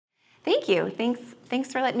Thank you.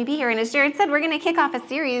 Thanks for letting me be here. And as Jared said, we're going to kick off a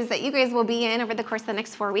series that you guys will be in over the course of the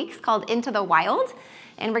next 4 weeks called Into the Wild.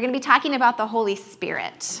 And we're going to be talking about the Holy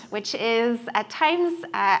Spirit, which is at times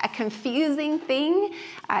a confusing thing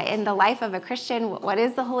in the life of a Christian. What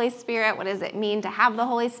is the Holy Spirit? What does it mean to have the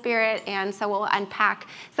Holy Spirit? And so we'll unpack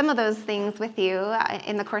some of those things with you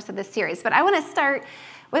in the course of this series. But I want to start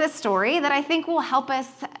with a story that I think will help us,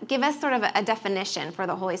 give us sort of a definition for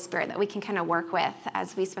the Holy Spirit that we can kind of work with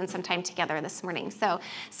as we spend some time together this morning. So,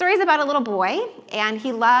 the story is about a little boy, and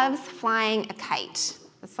he loves flying a kite.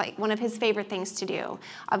 It's like one of his favorite things to do.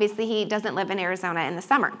 Obviously, he doesn't live in Arizona in the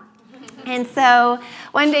summer. And so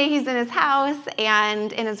one day he's in his house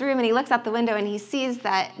and in his room, and he looks out the window and he sees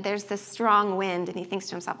that there's this strong wind, and he thinks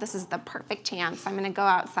to himself, this is the perfect chance. I'm going to go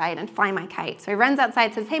outside and fly my kite. So he runs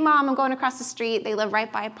outside, says, hey, Mom, I'm going across the street. They live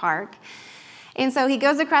right by a park. And so he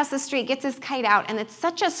goes across the street, gets his kite out, and it's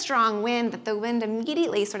such a strong wind that the wind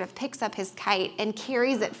immediately sort of picks up his kite and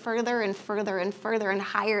carries it further and further and further and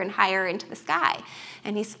higher into the sky.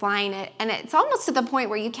 And he's flying it, and it's almost to the point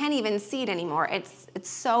where you can't even see it anymore. It's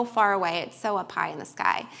so far away. It's so up high in the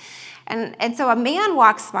sky. And so a man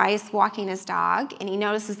walks by, he's walking his dog, and he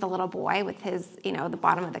notices the little boy with his, the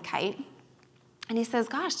bottom of the kite. And he says,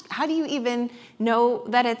 gosh, how do you even know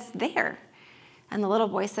that it's there? And the little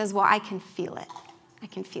boy says, well, I can feel it. I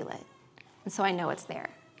can feel it. And so I know it's there.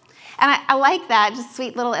 And I like that, just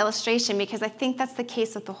sweet little illustration, because I think that's the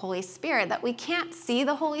case with the Holy Spirit, that we can't see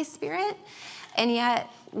the Holy Spirit, and yet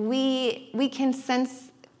we can sense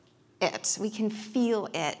it. We can feel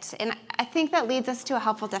it. And I think that leads us to a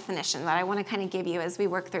helpful definition that I want to kind of give you as we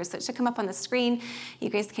work through. So it should come up on the screen. You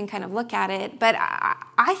guys can kind of look at it. But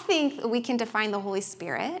I think we can define the Holy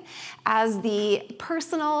Spirit as the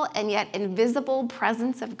personal and yet invisible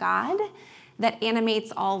presence of God that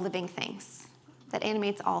animates all living things, that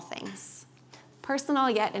animates all things. Personal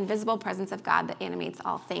yet invisible presence of God that animates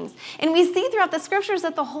all things. And we see throughout the scriptures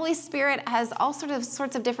that the Holy Spirit has all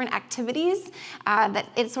sorts of different activities that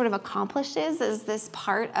it sort of accomplishes as this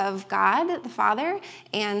part of God, the Father,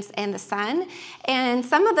 and the Son. And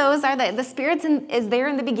some of those are that the Spirit is there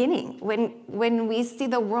in the beginning. When we see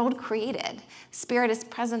the world created, Spirit is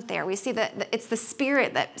present there. We see that it's the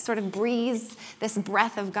Spirit that sort of breathes this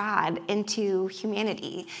breath of God into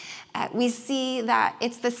humanity. We see that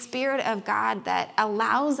it's the Spirit of God that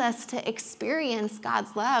allows us to experience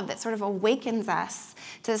God's love, that sort of awakens us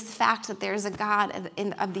to this fact that there's a God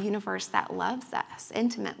of the universe that loves us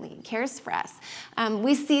intimately, cares for us.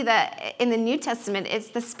 We see that in the New Testament, it's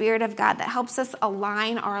the Spirit of God that helps us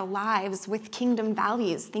align our lives with kingdom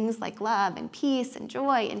values, things like love and peace and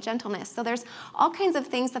joy and gentleness. So there's all kinds of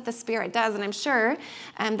things that the Spirit does, and I'm sure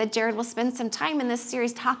that Jared will spend some time in this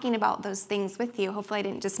series talking about those things with you. Hopefully I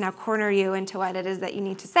didn't just now corner you into what it is that you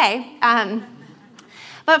need to say.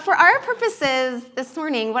 But for our purposes this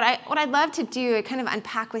morning, what I'd love to do, kind of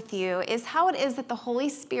unpack with you, is how it is that the Holy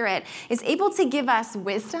Spirit is able to give us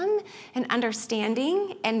wisdom and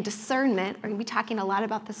understanding and discernment. We're going to be talking a lot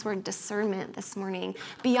about this word discernment this morning,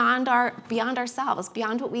 beyond ourselves,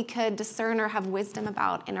 beyond what we could discern or have wisdom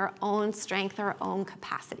about in our own strength, our own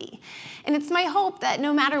capacity. And it's my hope that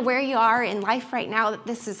no matter where you are in life right now, that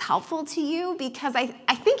this is helpful to you, because I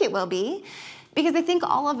think it will be. Because I think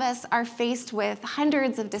all of us are faced with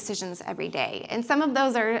hundreds of decisions every day. And some of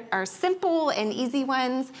those are simple and easy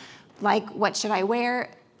ones, like what should I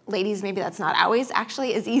wear? Ladies, maybe that's not always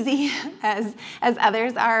actually as easy as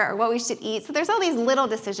others are, or what we should eat. So there's all these little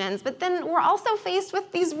decisions, but then we're also faced with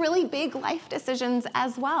these really big life decisions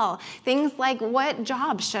as well. Things like, what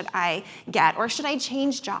job should I get? Or should I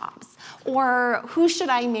change jobs? Or who should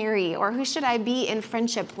I marry? Or who should I be in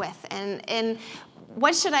friendship with? And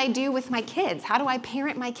what should I do with my kids? How do I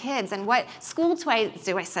parent my kids? And what school do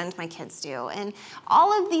I send my kids to? And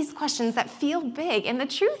all of these questions that feel big. And the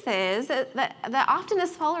truth is that often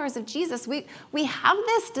as followers of Jesus, we have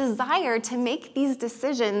this desire to make these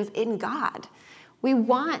decisions in God. We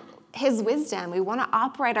want his wisdom. We want to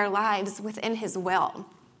operate our lives within his will.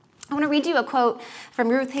 I want to read you a quote from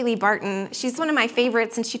Ruth Haley Barton. She's one of my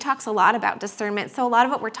favorites, and she talks a lot about discernment. So a lot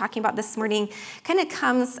of what we're talking about this morning kind of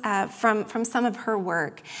comes from some of her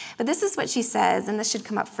work. But this is what she says, and this should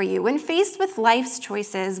come up for you. When faced with life's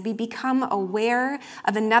choices, we become aware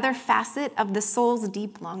of another facet of the soul's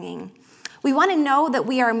deep longing. We want to know that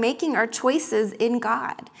we are making our choices in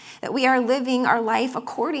God, that we are living our life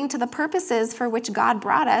according to the purposes for which God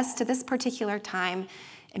brought us to this particular time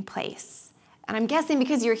and place. And I'm guessing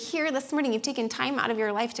because you're here this morning, you've taken time out of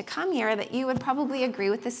your life to come here, that you would probably agree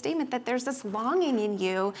with this statement that there's this longing in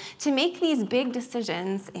you to make these big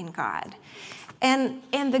decisions in God. And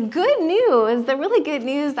the good news, the really good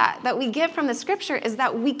news that we get from the scripture is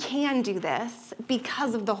that we can do this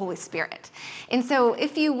because of the Holy Spirit. And so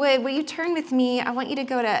if you will you turn with me? I want you to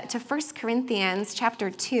go to 1 Corinthians chapter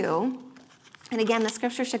 2. And again, the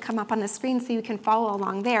scripture should come up on the screen so you can follow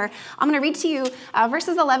along there. I'm going to read to you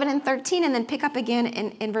verses 11 and 13 and then pick up again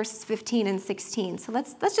in verses 15 and 16. So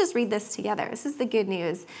let's just read this together. This is the good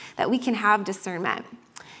news, that we can have discernment.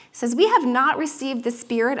 It says, "We have not received the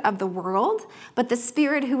spirit of the world, but the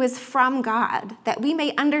Spirit who is from God, that we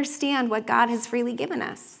may understand what God has freely given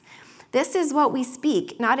us. This is what we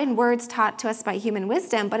speak, not in words taught to us by human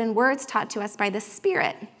wisdom, but in words taught to us by the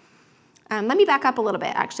Spirit." Let me back up a little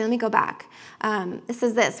bit, actually. Let me go back. It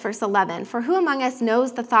says this, verse 11, "For who among us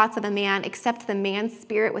knows the thoughts of a man except the man's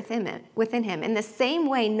spirit within him? In the same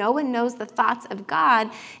way, no one knows the thoughts of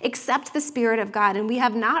God except the Spirit of God. And we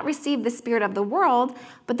have not received the spirit of the world,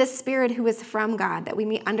 but the Spirit who is from God, that we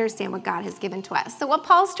may understand what God has given to us." So what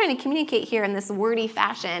Paul's trying to communicate here in this wordy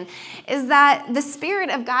fashion is that the Spirit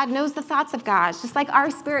of God knows the thoughts of God, just like our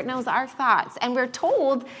spirit knows our thoughts. And we're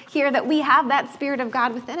told here that we have that Spirit of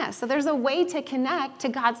God within us. So there's a way to connect to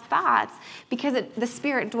God's thoughts because the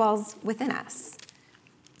Spirit dwells within us.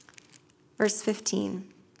 Verse 15,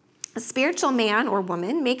 "A spiritual man or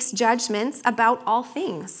woman makes judgments about all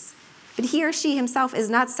things, but he or she himself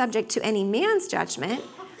is not subject to any man's judgment.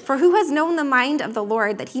 For who has known the mind of the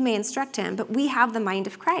Lord that he may instruct him? But we have the mind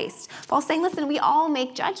of Christ." Paul's saying, listen, we all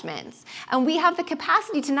make judgments. And we have the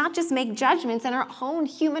capacity to not just make judgments in our own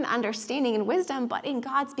human understanding and wisdom, but in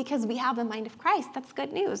God's, because we have the mind of Christ. That's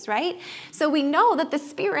good news, right? So we know that the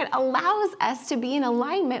Spirit allows us to be in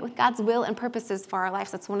alignment with God's will and purposes for our lives.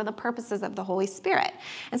 That's one of the purposes of the Holy Spirit.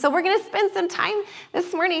 And so we're going to spend some time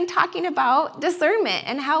this morning talking about discernment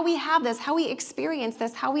and how we have this, how we experience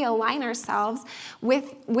this, how we align ourselves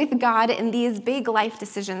with God in these big life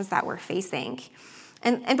decisions that we're facing.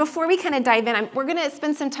 And before we kind of dive in, we're going to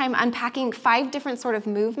spend some time unpacking 5 different sort of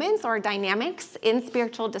movements or dynamics in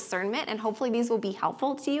spiritual discernment, and hopefully these will be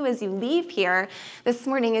helpful to you as you leave here this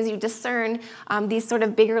morning, as you discern these sort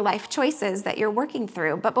of bigger life choices that you're working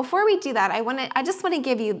through. But before we do that, I just want to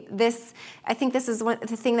give you this. I think this is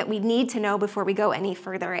the thing that we need to know before we go any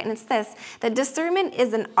further, and it's this: that discernment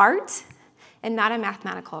is an art and not a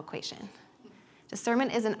mathematical equation.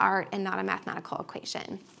 Discernment is an art and not a mathematical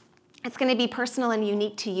equation. It's going to be personal and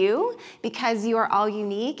unique to you because you are all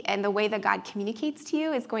unique, and the way that God communicates to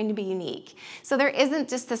you is going to be unique. So there isn't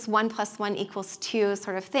just this 1 + 1 = 2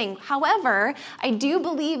 sort of thing. However, I do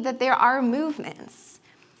believe that there are movements,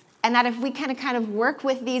 and that if we kind of work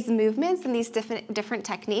with these movements and these different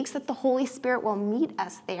techniques, that the Holy Spirit will meet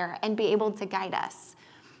us there and be able to guide us.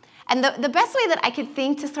 And the best way that I could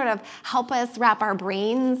think to sort of help us wrap our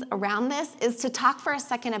brains around this is to talk for a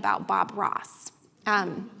second about Bob Ross.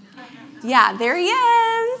 Yeah, there he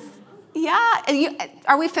is. Yeah.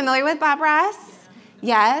 Are we familiar with Bob Ross?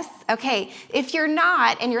 Yes? Okay. If you're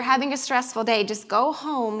not and you're having a stressful day, just go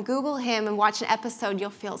home, Google him, and watch an episode. You'll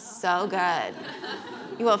feel so good.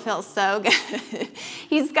 You will feel so good.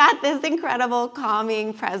 He's got this incredible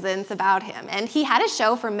calming presence about him. And he had a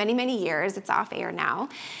show for many, many years. It's off air now.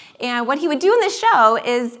 And what he would do in the show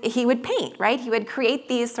is he would paint, right? He would create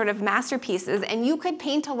these sort of masterpieces, and you could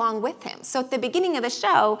paint along with him. So at the beginning of the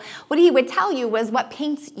show, what he would tell you was what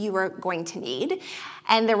paints you were going to need.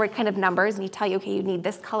 And there were kind of numbers, and he'd tell you, okay, you need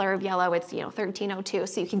this color of yellow. It's 1302,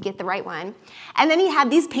 so you can get the right one. And then he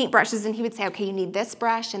had these paint brushes, and he would say, okay, you need this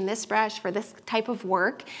brush and this brush for this type of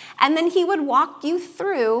work. And then he would walk you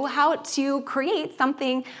through how to create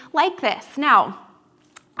something like this. Now,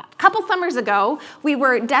 a couple summers ago, we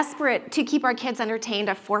were desperate to keep our kids entertained.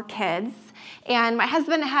 I have 4 kids. And my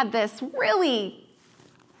husband had this really,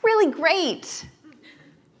 really great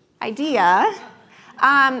idea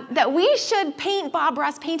that we should paint Bob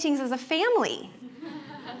Ross paintings as a family.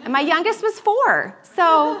 And my youngest was 4.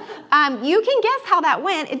 So you can guess how that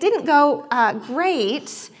went. It didn't go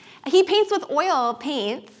great. He paints with oil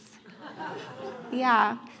paints.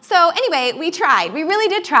 Yeah. So anyway, we tried. We really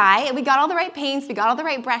did try. We got all the right paints, we got all the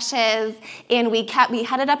right brushes, and we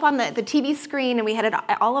had it up on the TV screen, and we had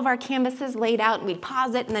all of our canvases laid out, and we'd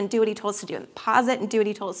pause it and then do what he told us to do, and pause it and do what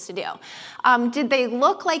he told us to do. Did they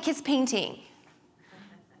look like his painting?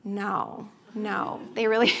 No, they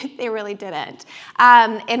really didn't.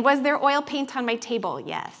 And was there oil paint on my table?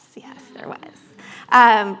 Yes, there was.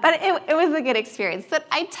 But it was a good experience. But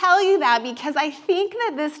I tell you that because I think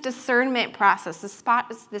that this discernment process,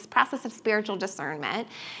 this process of spiritual discernment,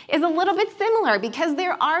 is a little bit similar because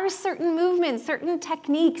there are certain movements, certain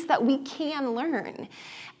techniques that we can learn.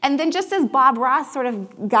 And then just as Bob Ross sort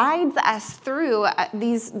of guides us through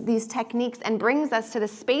these techniques and brings us to the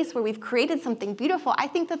space where we've created something beautiful, I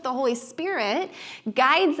think that the Holy Spirit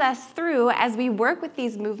guides us through as we work with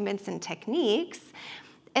these movements and techniques.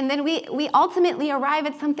 And then we ultimately arrive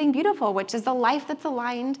at something beautiful, which is a life that's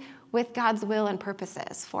aligned with God's will and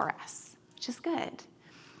purposes for us, which is good.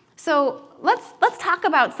 So let's talk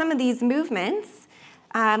about some of these movements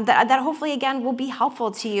that hopefully, again, will be helpful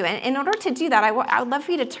to you. And in order to do that, I would love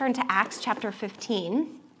for you to turn to Acts chapter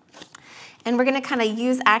 15. And we're going to kind of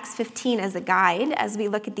use Acts 15 as a guide as we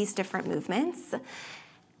look at these different movements.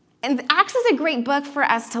 And Acts is a great book for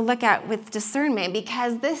us to look at with discernment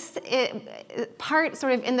because this part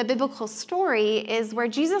sort of in the biblical story is where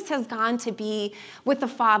Jesus has gone to be with the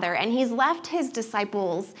Father, and he's left his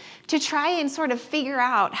disciples to try and sort of figure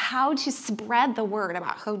out how to spread the word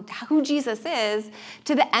about who Jesus is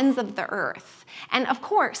to the ends of the earth. And of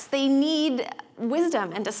course, they need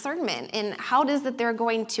wisdom and discernment in how it is that they're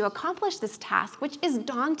going to accomplish this task, which is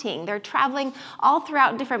daunting. They're traveling all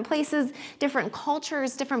throughout different places, different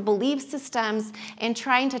cultures, different belief systems, and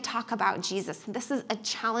trying to talk about Jesus. This is a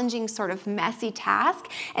challenging, sort of messy task,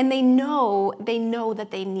 and they know that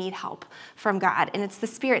they need help from God, and it's the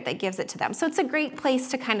Spirit that gives it to them. So it's a great place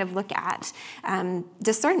to kind of look at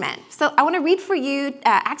discernment. So I want to read for you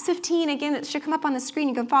Acts 15. Again, it should come up on the screen.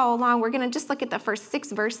 You can follow along. We're going to just look at the first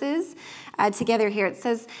 6 verses together here. It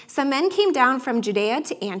says, "Some men came down from Judea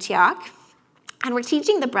to Antioch and were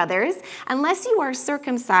teaching the brothers, unless you are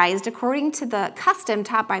circumcised according to the custom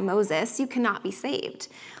taught by Moses, you cannot be saved.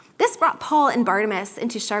 This brought Paul and Barnabas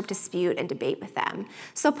into sharp dispute and debate with them.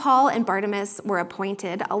 So Paul and Barnabas were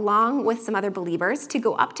appointed, along with some other believers, to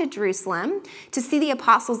go up to Jerusalem to see the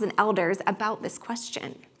apostles and elders about this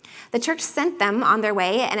question. The church sent them on their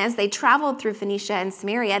way, and as they traveled through Phoenicia and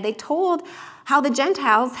Samaria, they told how the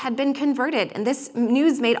Gentiles had been converted, and this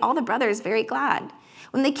news made all the brothers very glad.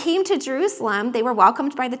 When they came to Jerusalem, they were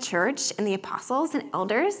welcomed by the church and the apostles and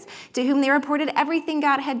elders, to whom they reported everything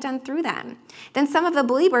God had done through them. Then some of the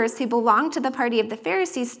believers who belonged to the party of the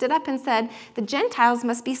Pharisees stood up and said, 'The Gentiles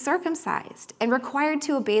must be circumcised and required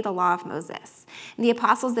to obey the law of Moses.' And the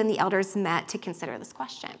apostles and the elders met to consider this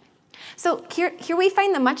question." So here we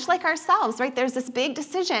find them much like ourselves, right? There's this big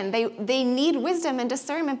decision. They need wisdom and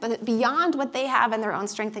discernment, but beyond what they have in their own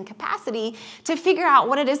strength and capacity to figure out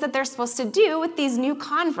what it is that they're supposed to do with these new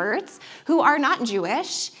converts who are not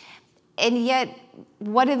Jewish. And yet,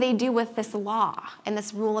 what do they do with this law and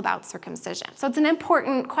this rule about circumcision? So it's an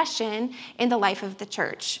important question in the life of the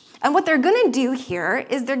church. And what they're going to do here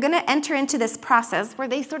is they're going to enter into this process where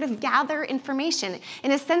they sort of gather information.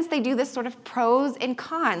 In a sense, they do this sort of pros and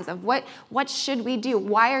cons of what should we do?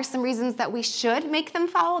 Why are some reasons that we should make them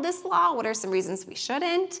follow this law? What are some reasons we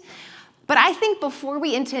shouldn't? But I think before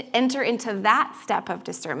we enter into that step of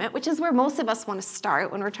discernment, which is where most of us want to start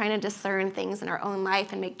when we're trying to discern things in our own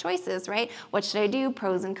life and make choices, right? What should I do?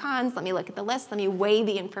 Pros and cons. Let me look at the list. Let me weigh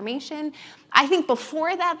the information. I think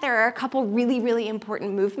before that, there are a couple really, really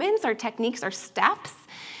important movements or techniques or steps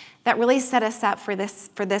that really set us up for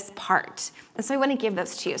this part. And so I want to give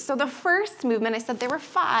those to you. So the first movement, I said there were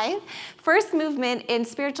 5. First movement in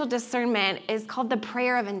spiritual discernment is called the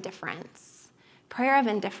prayer of indifference. Prayer of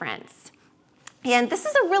indifference. And this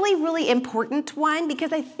is a really, really important one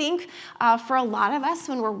because I think for a lot of us,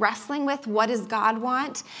 when we're wrestling with what does God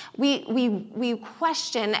want, we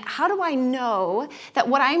question, how do I know that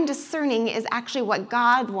what I'm discerning is actually what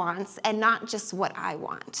God wants and not just what I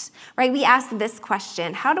want, right? We ask this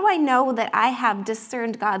question, how do I know that I have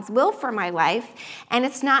discerned God's will for my life and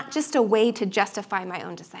it's not just a way to justify my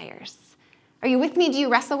own desires? Are you with me? Do you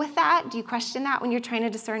wrestle with that? Do you question that when you're trying to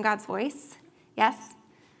discern God's voice? Yes?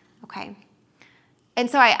 Okay. And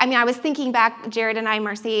so, I was thinking back, Jared and I,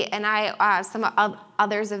 Marcy, and I, some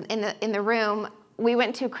others in the room, we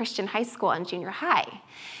went to a Christian high school and junior high.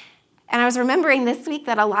 And I was remembering this week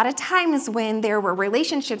that a lot of times when there were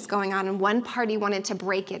relationships going on and one party wanted to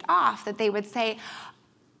break it off, that they would say,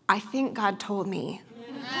 "I think God told me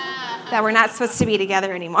that we're not supposed to be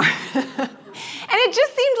together anymore." And it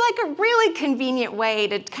just seemed like a really convenient way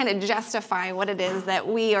to kind of justify what it is that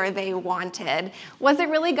we or they wanted. Was it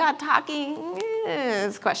really God talking?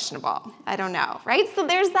 It's questionable. I don't know, right? So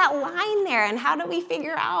there's that line there, and how do we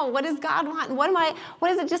figure out what does God want? And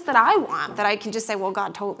what is it just that I want that I can just say, well,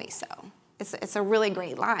 God told me so? It's a really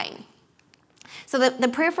great line. So the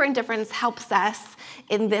prayer for indifference helps us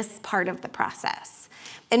in this part of the process.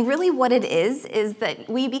 And really what it is that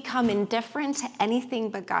we become indifferent to anything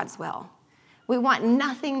but God's will. We want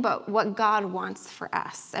nothing but what God wants for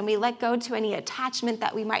us. And we let go to any attachment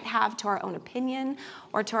that we might have to our own opinion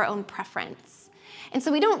or to our own preference. And so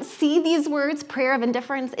we don't see these words, prayer of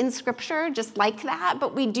indifference, in Scripture just like that,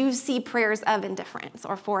 but we do see prayers of indifference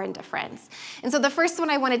or for indifference. And so the first one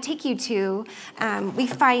I want to take you to, we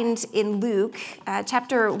find in Luke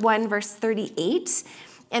chapter 1, verse 38.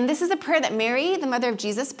 And this is a prayer that Mary, the mother of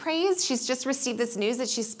Jesus, prays. She's just received this news that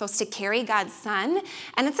she's supposed to carry God's son.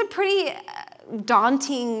 And it's a pretty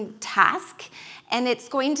daunting task. And it's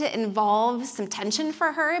going to involve some tension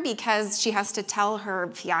for her because she has to tell her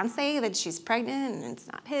fiance that she's pregnant and it's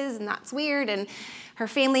not his and that's weird. And her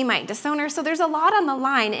family might disown her. So there's a lot on the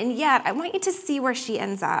line. And yet I want you to see where she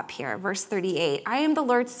ends up here. Verse 38, I am the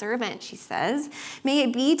Lord's servant, she says. May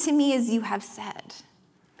it be to me as you have said.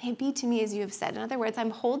 May it be to me as you have said. In other words, I'm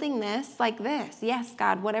holding this like this. Yes,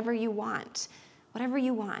 God, whatever you want. Whatever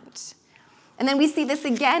you want. And then we see this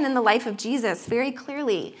again in the life of Jesus very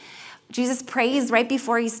clearly. Jesus prays right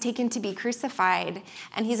before he's taken to be crucified,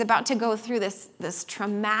 and he's about to go through this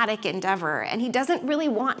traumatic endeavor, and he doesn't really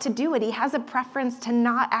want to do it. He has a preference to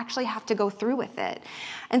not actually have to go through with it.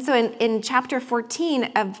 And so in chapter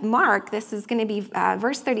 14 of Mark, this is going to be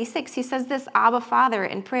verse 36, he says this, Abba, Father,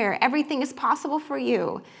 in prayer, everything is possible for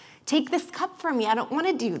you. Take this cup from me. I don't want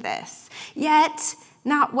to do this. Yet,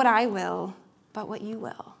 not what I will, but what you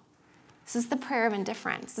will. This is the prayer of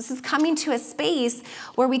indifference. This is coming to a space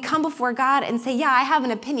where we come before God and say, yeah, I have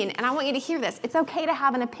an opinion, and I want you to hear this. It's okay to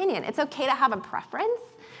have an opinion. It's okay to have a preference.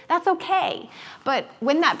 That's okay. But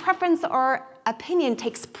when that preference or opinion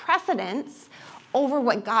takes precedence over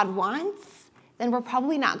what God wants, then we're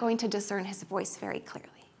probably not going to discern his voice very clearly.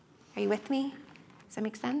 Are you with me? Does that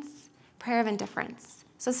make sense? Prayer of indifference.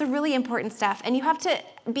 So it's a really important stuff. And you have to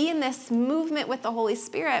be in this movement with the Holy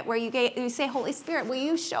Spirit where you say, Holy Spirit, will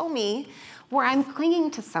you show me where I'm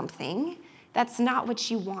clinging to something that's not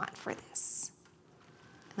what you want for this?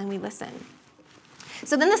 And then we listen.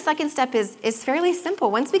 So then the second step is fairly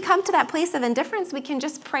simple. Once we come to that place of indifference, we can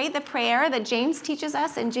just pray the prayer that James teaches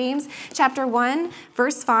us in James chapter 1,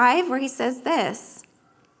 verse 5, where he says this,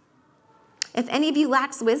 if any of you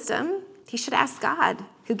lacks wisdom, he should ask God,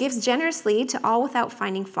 who gives generously to all without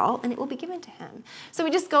finding fault, and it will be given to him. So we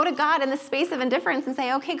just go to God in the space of indifference and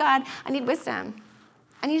say, okay, God, I need wisdom.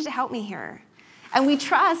 I need you to help me here. And we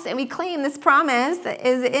trust and we claim this promise that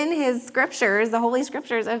is in his scriptures, the Holy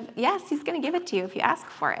Scriptures, of yes, he's going to give it to you if you ask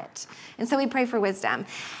for it. And so we pray for wisdom.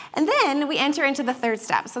 And then we enter into the third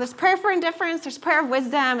step. So there's prayer for indifference, there's prayer of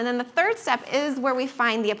wisdom, and then the third step is where we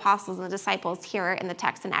find the apostles and the disciples here in the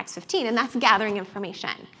text in Acts 15, and that's gathering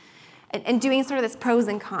information. And doing sort of this pros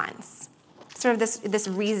and cons, sort of this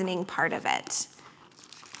reasoning part of it.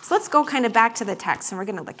 So let's go kind of back to the text, and we're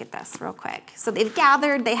going to look at this real quick. So they've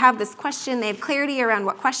gathered, they have this question, they have clarity around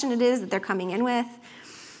what question it is that they're coming in with.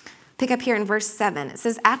 Pick up here in verse 7. It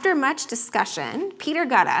says, after much discussion, Peter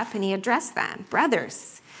got up and he addressed them.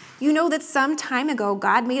 Brothers, you know that some time ago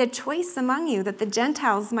God made a choice among you that the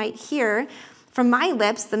Gentiles might hear from my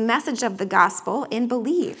lips the message of the gospel and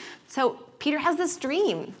believe. So Peter has this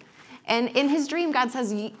dream. And in his dream, God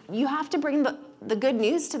says, you have to bring the good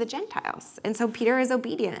news to the Gentiles. And so Peter is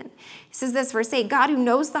obedient. He says this, verse 8, God who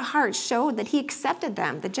knows the heart showed that he accepted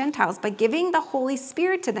them, the Gentiles, by giving the Holy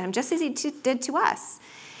Spirit to them, just as he did to us.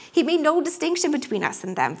 He made no distinction between us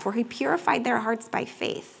and them, for he purified their hearts by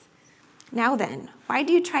faith. Now then, why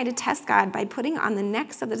do you try to test God by putting on the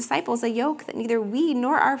necks of the disciples a yoke that neither we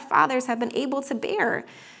nor our fathers have been able to bear?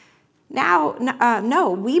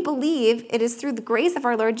 No, we believe it is through the grace of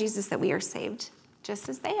our Lord Jesus that we are saved, just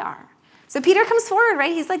as they are. So Peter comes forward,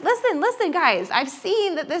 right? He's like, listen, guys, I've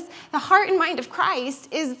seen that the heart and mind of Christ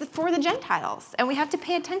is for the Gentiles, and we have to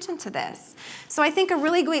pay attention to this. So I think a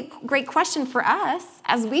really great question for us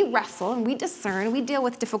as we wrestle and we discern, we deal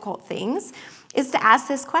with difficult things, is to ask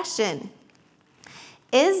this question.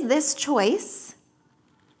 Is this choice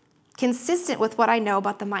consistent with what I know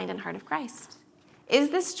about the mind and heart of Christ? Is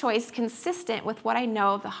this choice consistent with what I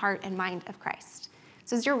know of the heart and mind of Christ?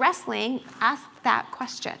 So as you're wrestling, ask that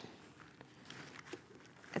question.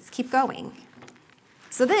 Let's keep going.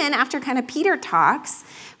 So then, after kind of Peter talks,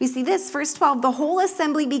 we see this, verse 12, the whole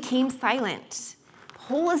assembly became silent. The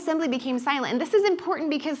whole assembly became silent. And this is important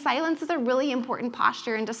because silence is a really important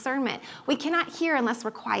posture in discernment. We cannot hear unless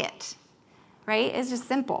we're quiet, right? It's just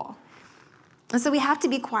simple. And so we have to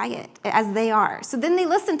be quiet as they are. So then they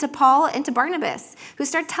listen to Paul and to Barnabas, who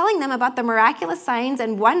start telling them about the miraculous signs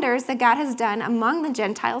and wonders that God has done among the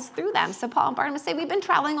Gentiles through them. So Paul and Barnabas say, we've been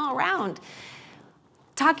traveling all around.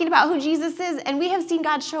 talking about who Jesus is, and we have seen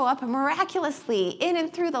God show up miraculously in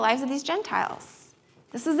and through the lives of these Gentiles.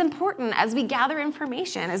 This is important as we gather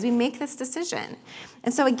information, as we make this decision.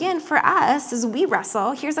 And so again, for us, as we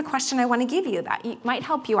wrestle, here's a question I want to give you that might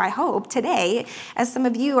help you, I hope, today, as some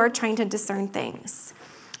of you are trying to discern things.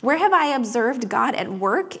 Where have I observed God at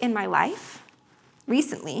work in my life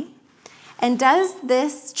recently? And does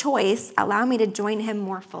this choice allow me to join him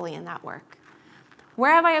more fully in that work?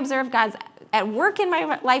 Where have I observed God's at work in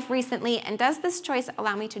my life recently, and does this choice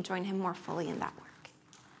allow me to join him more fully in that work?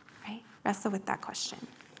 Right? Wrestle with that question.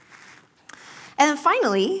 And then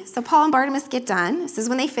finally, so Paul and Barnabas get done. This is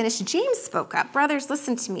when they finish. James spoke up. Brothers,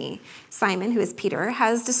 listen to me. Simon, who is Peter,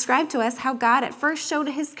 has described to us how God at first showed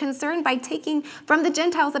his concern by taking from the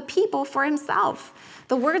Gentiles a people for himself.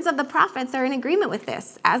 The words of the prophets are in agreement with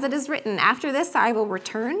this. As it is written, after this I will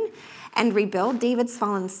return and rebuild David's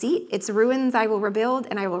fallen seat. Its ruins I will rebuild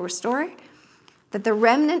and I will restore, that the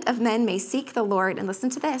remnant of men may seek the Lord, and listen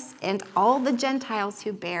to this, and all the Gentiles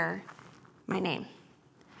who bear my name.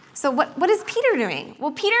 So what is Peter doing?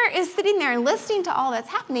 Well, Peter is sitting there and listening to all that's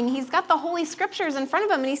happening. He's got the Holy Scriptures in front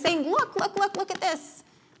of him, and he's saying, look at this.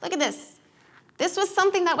 Look at this. This was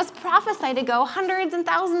something that was prophesied to go hundreds and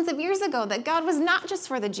thousands of years ago, that God was not just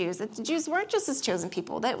for the Jews, that the Jews weren't just his chosen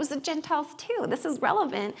people, that it was the Gentiles too. This is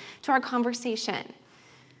relevant to our conversation.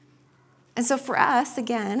 And so for us,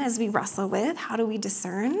 again, as we wrestle with, how do we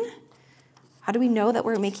discern? How do we know that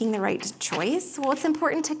we're making the right choice? Well, it's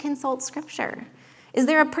important to consult Scripture. Is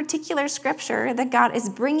there a particular Scripture that God is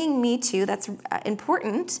bringing me to that's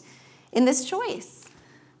important in this choice?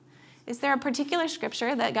 Is there a particular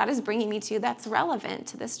Scripture that God is bringing me to that's relevant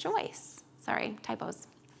to this choice? Sorry, typos.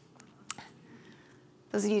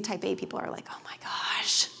 Those of you type A people are like, oh my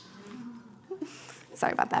gosh.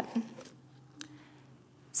 Sorry about that.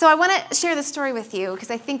 So I want to share this story with you because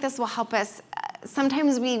I think this will help us.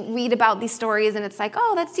 Sometimes we read about these stories and it's like,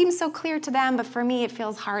 oh, that seems so clear to them, but for me it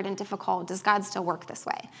feels hard and difficult. Does God still work this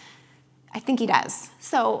way? I think he does.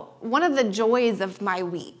 So one of the joys of my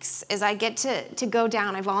weeks is I get to go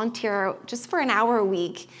down. I volunteer just for an hour a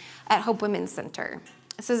week at Hope Women's Center.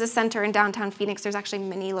 This is a center in downtown Phoenix. There's actually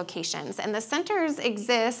many locations. And the centers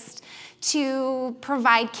exist to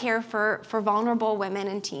provide care for vulnerable women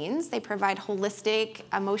and teens. They provide holistic,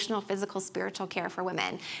 emotional, physical, spiritual care for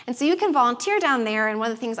women. And so you can volunteer down there, and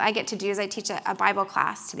one of the things I get to do is I teach a Bible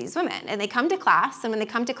class to these women. And they come to class, and when they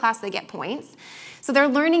come to class, they get points. So they're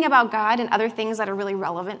learning about God and other things that are really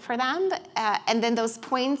relevant for them. And then those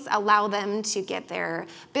points allow them to get their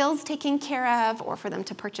bills taken care of or for them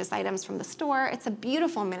to purchase items from the store. It's a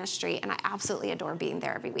beautiful ministry, and I absolutely adore being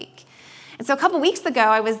there every week. And so a couple weeks ago,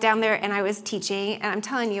 I was down there and I was teaching, and I'm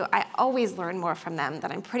telling you, I always learn more from them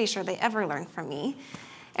than I'm pretty sure they ever learn from me.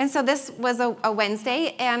 And so this was a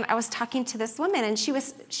Wednesday, and I was talking to this woman, and she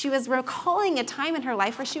was recalling a time in her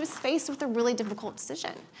life where she was faced with a really difficult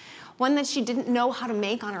decision, one that she didn't know how to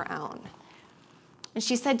make on her own. And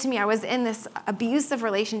she said to me, I was in this abusive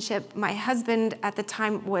relationship. My husband at the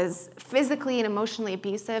time was physically and emotionally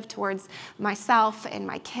abusive towards myself and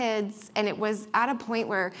my kids, and it was at a point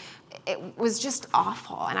where it was just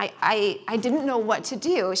awful, and I didn't know what to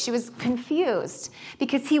do. She was confused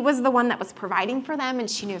because he was the one that was providing for them, and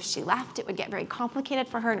she knew if she left, it would get very complicated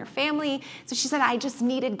for her and her family. So she said, I just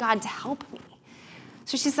needed God to help me.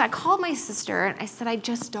 So she said, I called my sister, and I said, I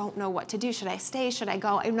just don't know what to do. Should I stay? Should I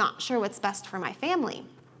go? I'm not sure what's best for my family.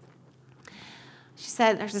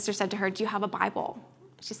 Her sister said to her, do you have a Bible?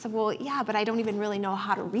 She said, well, yeah, but I don't even really know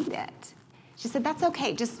how to read it. She said, that's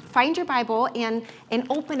okay. Just find your Bible and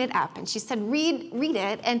open it up. And she said, read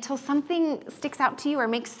it until something sticks out to you or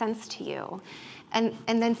makes sense to you. And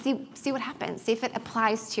then see what happens. See if it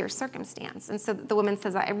applies to your circumstance. And so the woman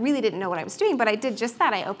says, I really didn't know what I was doing, but I did just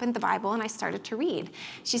that. I opened the Bible and I started to read.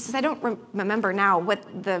 She says, I don't remember now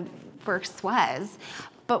what the verse was,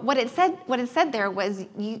 but what it said there was,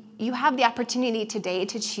 you have the opportunity today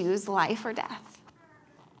to choose life or death.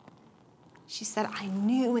 She said, I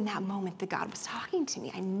knew in that moment that God was talking to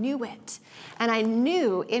me. I knew it. And I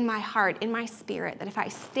knew in my heart, in my spirit, that if I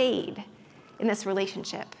stayed in this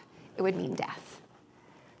relationship, it would mean death.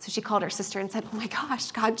 So she called her sister and said, oh my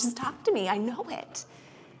gosh, God just talked to me. I know it.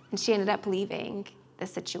 And she ended up leaving the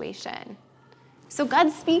situation. So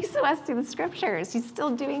God speaks to us through the Scriptures. He's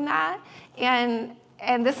still doing that.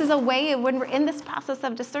 And this is a way when we're in this process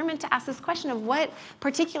of discernment to ask this question of what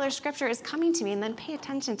particular Scripture is coming to me, and then pay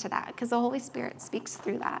attention to that because the Holy Spirit speaks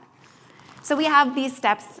through that. So we have these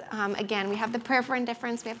steps. Again, we have the prayer for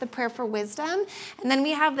indifference. We have the prayer for wisdom. And then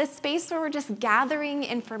we have this space where we're just gathering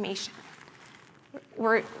information.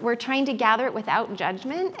 We're trying to gather it without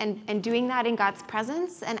judgment and doing that in God's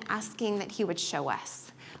presence and asking that he would show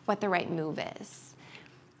us what the right move is.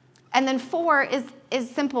 And then 4 is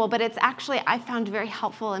simple, but it's actually, I found very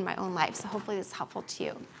helpful in my own life, so hopefully this is helpful to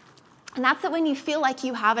you. And that's that when you feel like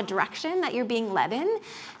you have a direction that you're being led in,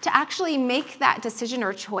 to actually make that decision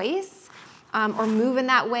or choice or move in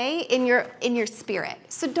that way in your spirit.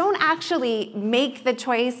 So don't actually make the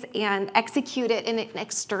choice and execute it in an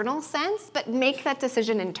external sense, but make that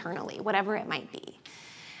decision internally, whatever it might be.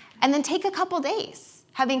 And then take a couple days,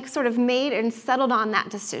 having sort of made and settled on that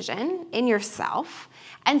decision in yourself,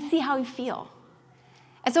 and see how you feel.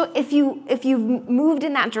 And so if you've moved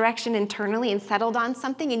in that direction internally and settled on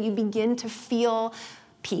something, and you begin to feel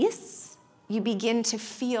peace, you begin to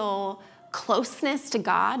feel closeness to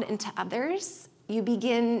God and to others, you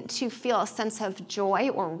begin to feel a sense of joy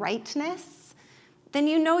or rightness, then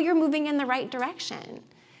you know you're moving in the right direction.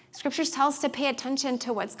 Scriptures tell us to pay attention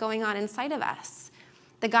to what's going on inside of us.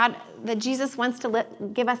 That Jesus wants to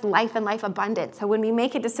give us life and life abundant. So when we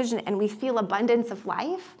make a decision and we feel abundance of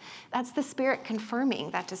life, that's the Spirit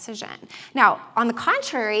confirming that decision. Now, on the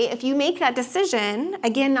contrary, if you make that decision,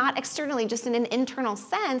 again, not externally, just in an internal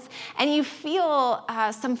sense, and you feel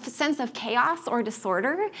some sense of chaos or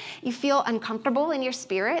disorder, you feel uncomfortable in your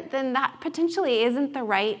spirit, then that potentially isn't the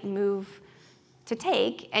right move to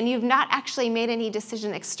take, and you've not actually made any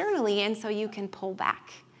decision externally, and so you can pull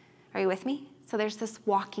back. Are you with me? So there's this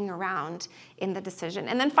walking around in the decision.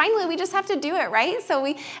 And then finally, we just have to do it, right? So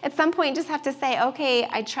we, at some point, just have to say, okay,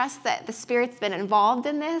 I trust that the Spirit's been involved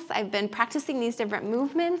in this. I've been practicing these different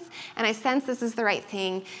movements, and I sense this is the right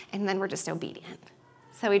thing, and then we're just obedient.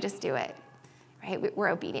 So we just do it, right?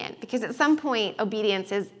 We're obedient. Because at some point,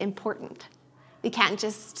 obedience is important. We can't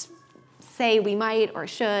just say we might or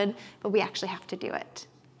should, but we actually have to do it.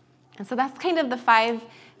 And so that's kind of the five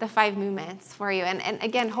movements for you. And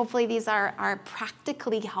again, hopefully these are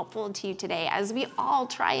practically helpful to you today as we all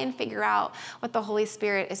try and figure out what the Holy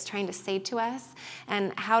Spirit is trying to say to us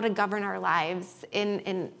and how to govern our lives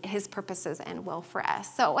in his purposes and will for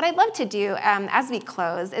us. So what I'd love to do as we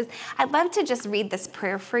close is I'd love to just read this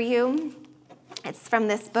prayer for you. It's from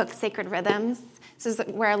this book, Sacred Rhythms. This is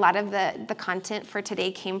where a lot of the content for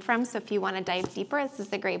today came from. So if you want to dive deeper, this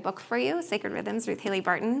is a great book for you, Sacred Rhythms, Ruth Haley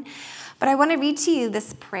Barton. But I want to read to you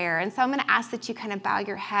this prayer. And so I'm going to ask that you kind of bow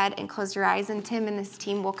your head and close your eyes. And Tim and this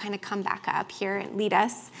team will kind of come back up here and lead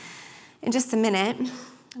us in just a minute.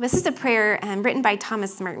 This is a prayer written by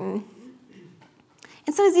Thomas Merton.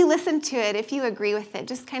 And so as you listen to it, if you agree with it,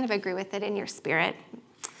 just kind of agree with it in your spirit.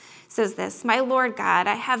 It says this: My Lord God,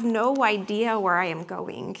 I have no idea where I am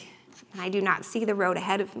going. I do not see the road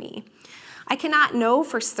ahead of me. I cannot know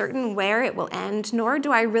for certain where it will end, nor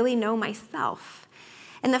do I really know myself.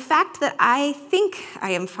 And the fact that I think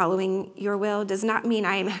I am following your will does not mean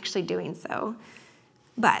I am actually doing so.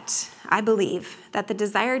 But I believe that the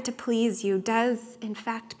desire to please you does, in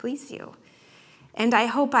fact, please you. And I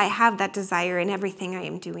hope I have that desire in everything I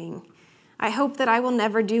am doing. I hope that I will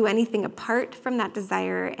never do anything apart from that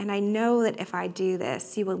desire, and I know that if I do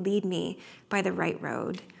this, you will lead me by the right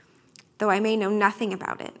road, though I may know nothing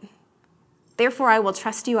about it. Therefore, I will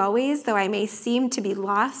trust you always, though I may seem to be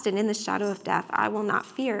lost and in the shadow of death. I will not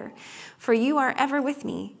fear, for you are ever with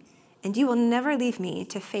me, and you will never leave me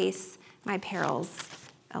to face my perils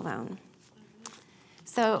alone.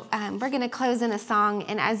 So we're going to close in a song,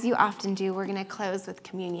 and as you often do, we're going to close with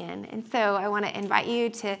communion. And so I want to invite you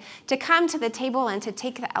to come to the table and to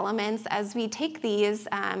take the elements. As we take these,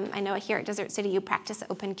 I know here at Desert City you practice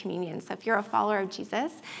open communion. So if you're a follower of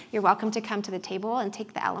Jesus, you're welcome to come to the table and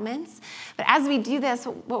take the elements. But as we do this,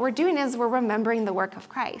 what we're doing is we're remembering the work of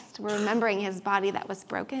Christ. We're remembering his body that was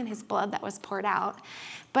broken, his blood that was poured out.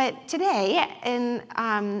 But today, in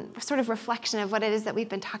sort of reflection of what it is that we've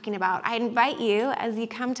been talking about, I invite you, as you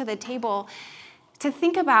come to the table, to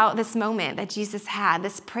think about this moment that Jesus had,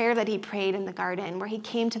 this prayer that he prayed in the garden, where he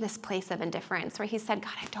came to this place of indifference, where he said,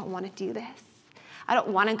 God, I don't want to do this. I don't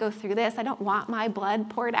want to go through this. I don't want my blood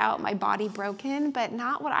poured out, my body broken, but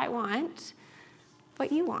not what I want, what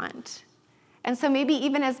you want. And so maybe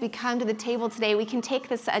even as we come to the table today, we can take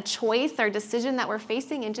this a choice or decision that we're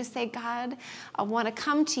facing and just say, God, I want to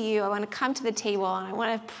come to you. I want to come to the table, and I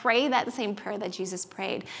want to pray that same prayer that Jesus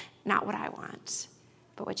prayed, not what I want,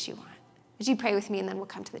 but what you want. Would you pray with me, and then we'll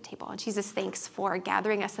come to the table. And Jesus, thanks for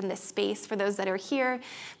gathering us in this space, for those that are here,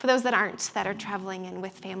 for those that aren't, that are traveling in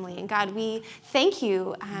with family. And God, we thank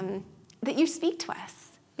you that you speak to us.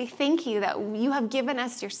 We thank you that you have given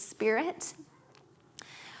us your Spirit,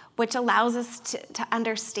 which allows us to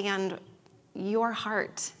understand your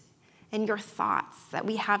heart and your thoughts, that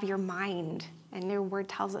we have your mind, and your word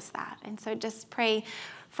tells us that. And so just pray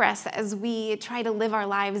for us as we try to live our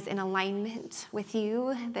lives in alignment with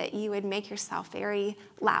you, that you would make yourself very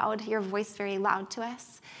loud, your voice very loud to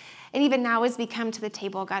us. And even now as we come to the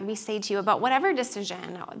table, God, we say to you about whatever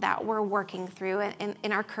decision that we're working through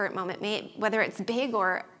in our current moment, whether it's big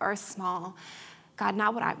or small, God,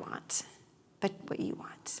 not what I want, but what you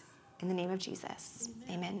want. In the name of Jesus,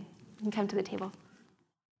 amen. You can come to the table.